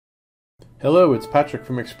Hello, it's Patrick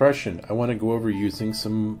from XPression. I want to go over using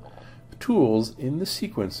some tools in the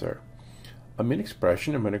sequencer. I'm in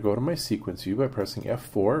XPression. I'm going to go to my sequence view by pressing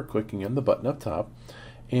F4 or clicking on the button up top,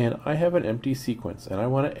 and I have an empty sequence and I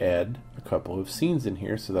want to add a couple of scenes in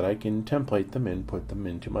here so that I can template them and put them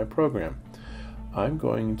into my program. I'm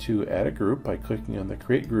going to add a group by clicking on the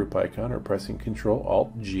create group icon or pressing Ctrl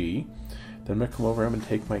Alt G. Then I'm going to come over and I'm going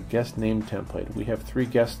to take my guest name template. We have 3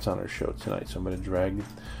 guests on our show tonight, so I'm going to drag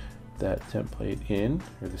that template in,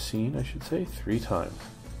 or the scene I should say, 3 times.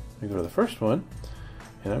 I go to the first one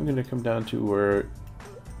and I'm going to come down to where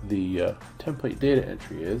the template data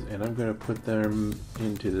entry is, and I'm going to put them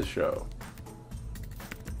into the show.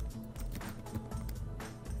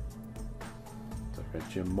 So I've got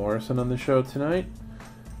Jim Morrison on the show tonight.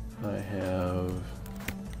 I have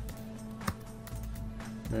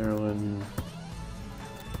Marilyn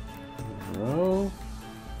Monroe.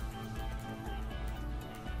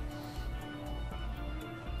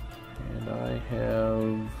 And I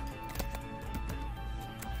have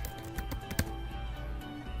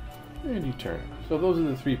Randy Turner. So those are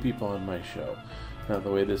the 3 people on my show. Now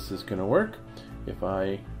the way this is going to work, if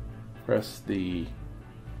I press the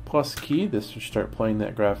plus key, this will start playing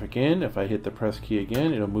that graphic in. If I hit the press key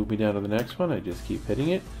again, it'll move me down to the next one. I just keep hitting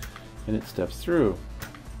it and it steps through.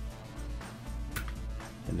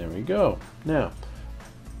 And there we go. Now,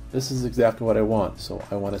 this is exactly what I want. So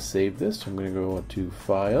I want to save this. So I'm going to go to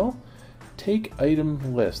File, Take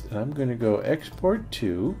Item List, and I'm going to go Export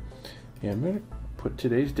to, and I'm going to put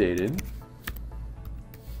today's date in.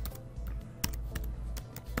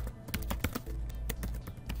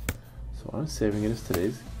 So I'm saving it as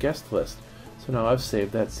today's guest list. So now I've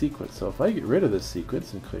saved that sequence. So if I get rid of this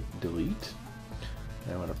sequence and click Delete,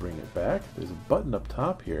 and I want to bring it back, there's a button up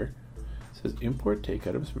top here. It says Import Take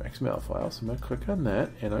Items from XML file. So I'm going to click on that,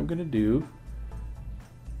 and I'm going to do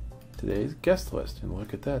today's guest list, and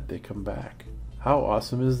look at that, they come back. How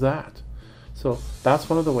awesome is that? So that's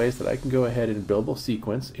one of the ways that I can go ahead and build a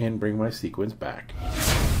sequence and bring my sequence back.